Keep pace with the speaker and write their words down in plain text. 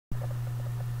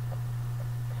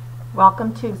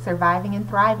Welcome to Surviving and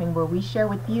Thriving, where we share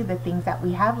with you the things that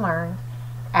we have learned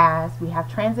as we have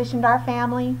transitioned our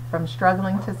family from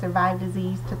struggling to survive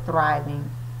disease to thriving,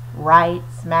 right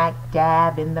smack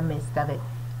dab in the midst of it,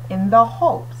 in the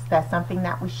hopes that something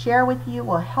that we share with you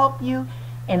will help you,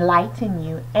 enlighten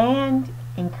you, and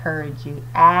encourage you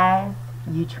as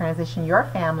you transition your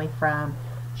family from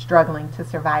struggling to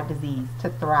survive disease to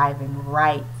thriving,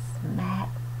 right smack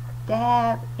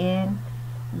dab in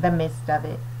the midst of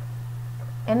it.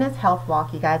 In this health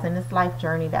walk, you guys, in this life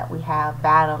journey that we have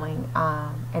battling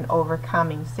and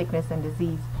overcoming sickness and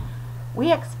disease,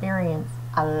 we experience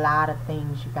a lot of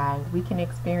things, you guys. We can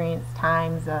experience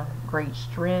times of great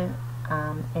strength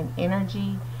and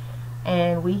energy,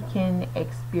 and we can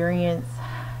experience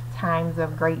times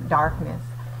of great darkness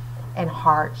and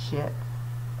hardship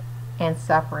and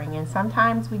suffering. And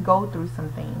sometimes we go through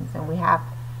some things and we have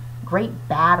great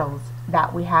battles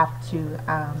that we have to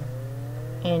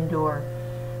endure.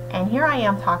 And here I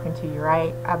am talking to you,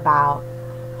 right, about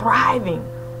thriving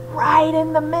right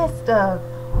in the midst of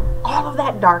all of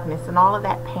that darkness and all of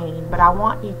that pain. But I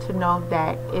want you to know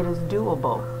that it is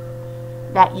doable,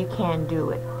 that you can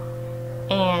do it.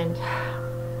 And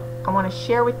I want to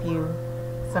share with you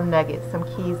some nuggets, some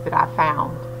keys that I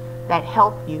found that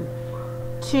help you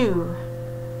to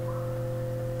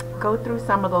go through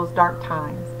some of those dark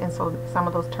times and so some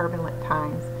of those turbulent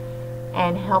times,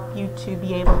 and help you to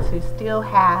be able to still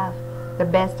have the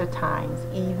best of times,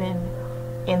 even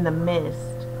in the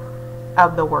midst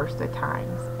of the worst of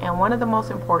times. And one of the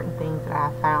most important things that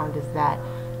I found is that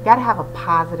you got to have a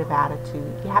positive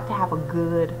attitude. You have to have a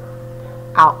good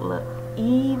outlook,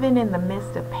 even in the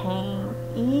midst of pain,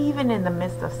 even in the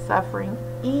midst of suffering,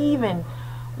 even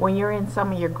when you're in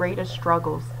some of your greatest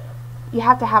struggles. You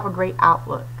have to have a great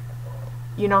outlook.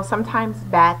 You know, sometimes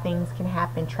bad things can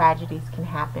happen, tragedies can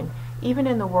happen. Even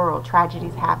in the world,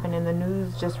 tragedies happen, and the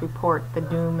news just report the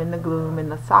doom and the gloom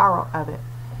and the sorrow of it.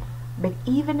 But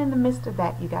even in the midst of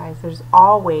that, you guys, there's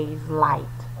always light.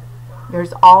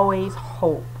 There's always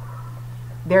hope.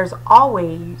 There's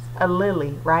always a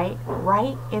lily, right?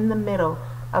 Right in the middle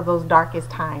of those darkest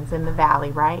times in the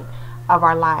valley, right, of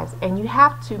our lives. And you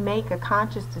have to make a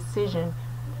conscious decision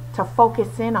to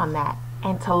focus in on that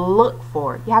and to look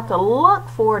for it. You have to look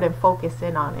for it and focus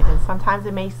in on it. And sometimes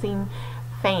it may seem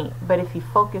faint, but if you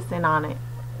focus in on it,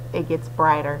 it gets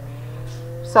brighter.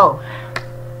 So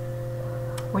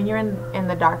when you're in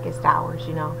the darkest hours,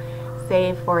 you know,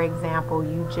 say for example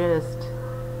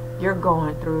you're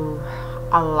going through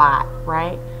a lot,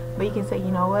 right? But you can say, you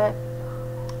know what,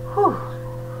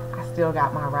 I still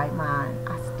got my right mind.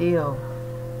 I still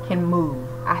can move.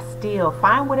 I still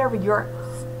find whatever your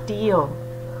still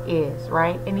is,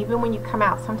 right? And even when you come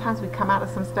out, sometimes we come out of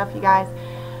some stuff, you guys,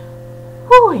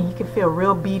 and you can feel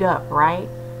real beat up, right?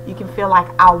 You can feel like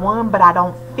I won, but I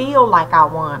don't feel like I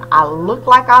won. I look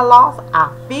like I lost.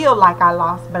 I feel like I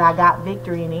lost, but I got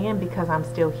victory in the end because I'm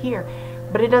still here.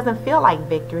 But it doesn't feel like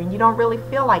victory, and you don't really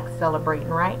feel like celebrating,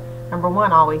 right? Number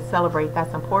one, always celebrate.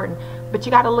 That's important. But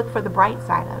you got to look for the bright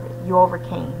side of it. You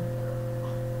overcame.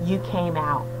 You came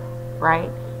out, right?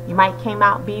 You might came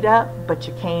out beat up, but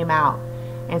you came out.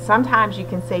 And sometimes you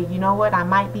can say, you know what, I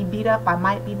might be beat up, I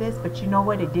might be this, but you know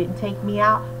what, it didn't take me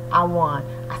out. I won.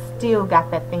 I still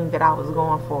got that thing that I was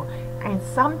going for. And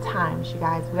sometimes, you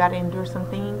guys, we got to endure some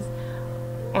things,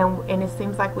 and it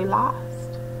seems like we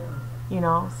lost. You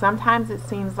know, sometimes it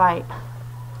seems like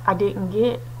I didn't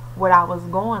get what I was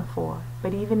going for.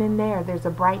 But even in there, there's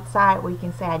a bright side where you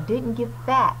can say, I didn't get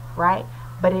that, right?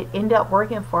 But it ended up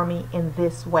working for me in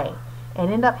this way, and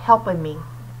ended up helping me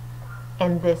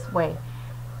in this way.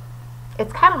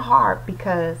 It's kind of hard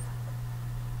because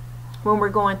when we're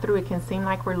going through, it can seem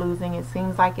like we're losing. It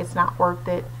seems like it's not worth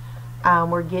it.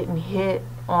 We're getting hit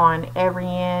on every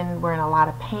end. We're in a lot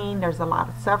of pain. There's a lot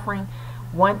of suffering.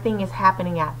 One thing is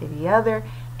happening after the other,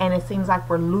 and it seems like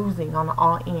we're losing on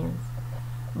all ends.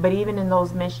 But even in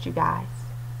those midst, you guys,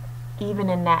 even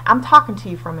in that, I'm talking to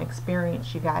you from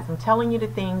experience, you guys. I'm telling you the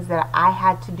things that I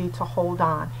had to do to hold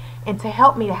on and to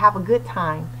help me to have a good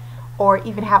time, or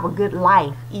even have a good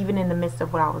life, even in the midst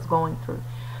of what I was going through.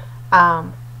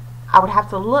 I would have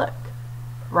to look,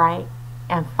 right,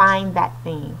 and find that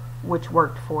thing which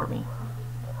worked for me,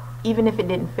 even if it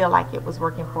didn't feel like it was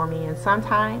working for me. And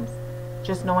sometimes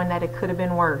just knowing that it could have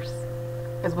been worse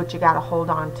is what you got to hold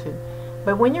on to.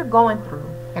 But when you're going through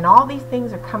and all these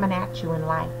things are coming at you in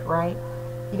life, right,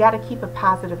 you got to keep a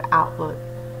positive outlook,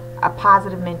 a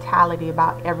positive mentality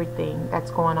about everything that's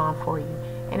going on for you.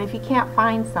 And if you can't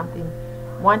find something,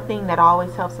 one thing that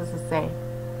always helps us is say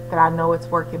that I know it's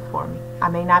working for me. I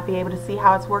may not be able to see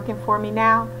how it's working for me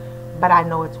now, but I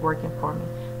know it's working for me.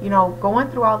 You know, going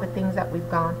through all the things that we've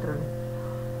gone through,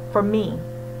 for me,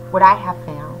 what I have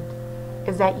found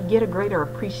is that you get a greater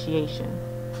appreciation.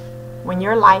 When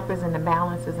your life is in the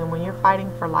balances and when you're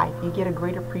fighting for life, you get a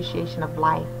greater appreciation of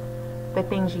life, the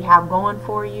things you have going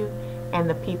for you, and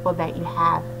the people that you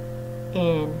have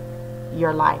in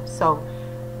your life. So,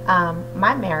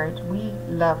 my marriage, we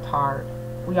loved hard.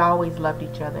 We always loved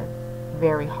each other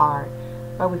very hard.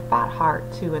 But we fought hard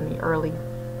too in the early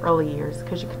years,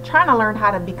 because you're trying to learn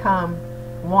how to become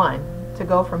one, to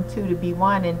go from two to be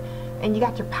one, and you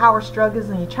got your power struggles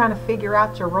and you're trying to figure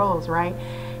out your roles, right?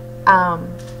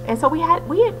 And so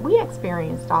we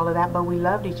experienced all of that, but we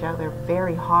loved each other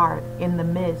very hard in the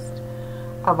midst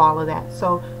of all of that.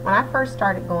 So when I first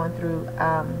started going through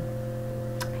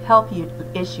health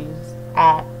issues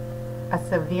at a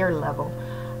severe level,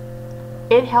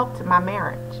 it helped my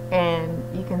marriage. And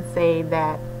you can say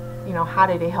that, you know, how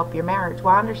did it help your marriage?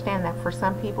 Well, I understand that for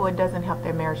some people it doesn't help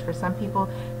their marriage. For some people,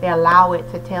 they allow it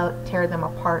to tear them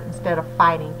apart instead of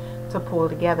fighting to pull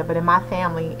together. But in my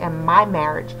family and my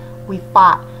marriage, we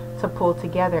fought to pull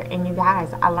together. And you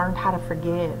guys, I learned how to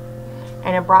forgive.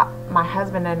 And it brought my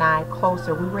husband and I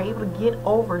closer. We were able to get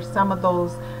over some of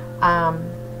those,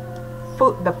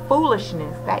 the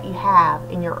foolishness that you have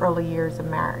in your early years of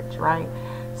marriage, right?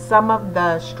 Some of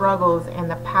the struggles and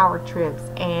the power trips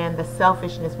and the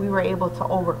selfishness, we were able to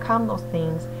overcome those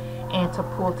things and to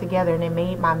pull together. And it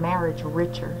made my marriage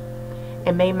richer.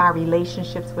 It made my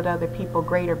relationships with other people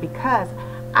greater, because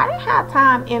I didn't have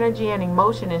time, energy, and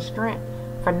emotion and strength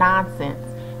for nonsense.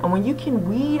 And when you can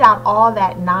weed out all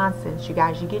that nonsense, you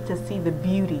guys, you get to see the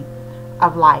beauty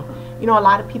of life. You know, a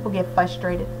lot of people get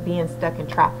frustrated being stuck in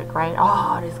traffic, right?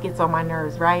 Oh, this gets on my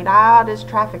nerves, right? Ah, this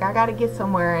traffic, I got to get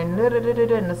somewhere, and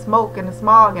the smoke and the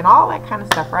smog and all that kind of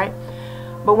stuff, right?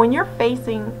 But when you're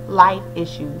facing life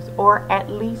issues, or at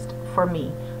least for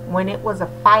me, when it was a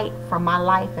fight for my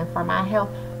life and for my health,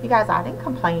 you guys, I didn't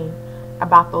complain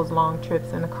about those long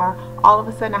trips in the car. All of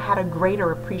a sudden, I had a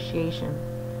greater appreciation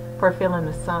for feeling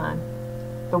the sun,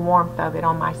 the warmth of it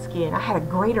on my skin. I had a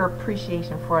greater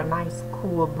appreciation for a nice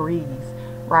cool breeze,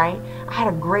 right? I had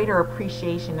a greater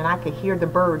appreciation, and I could hear the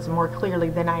birds more clearly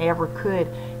than I ever could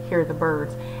hear the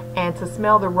birds. And to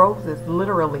smell the roses,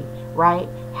 literally, right,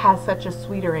 has such a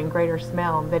sweeter and greater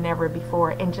smell than ever before.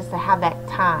 And just to have that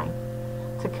time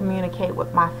to communicate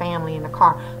with my family in the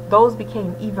car, those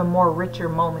became even more richer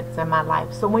moments in my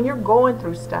life. So when you're going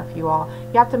through stuff, you all,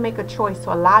 you have to make a choice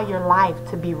to allow your life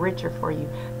to be richer for you,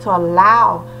 to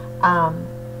allow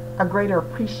a greater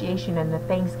appreciation in the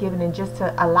Thanksgiving, and just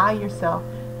to allow yourself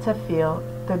to feel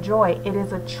the joy. It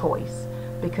is a choice,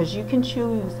 because you can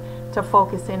choose to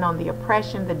focus in on the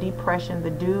oppression, the depression, the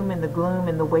doom and the gloom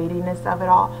and the weightiness of it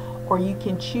all, or you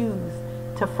can choose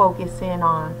to focus in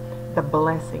on the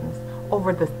blessings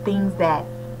over the things that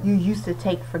you used to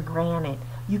take for granted.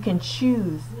 You can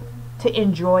choose to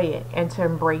enjoy it and to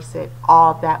embrace it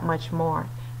all that much more.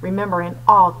 Remember, in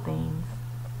all things,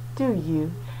 do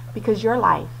you, because your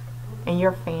life and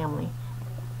your family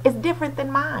is different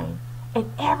than mine, and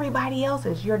everybody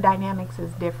else's. Your dynamics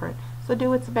is different. So do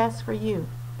what's best for you.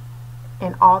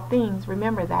 In all things,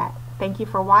 remember that. Thank you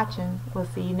for watching. We'll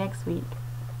see you next week.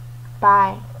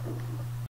 Bye.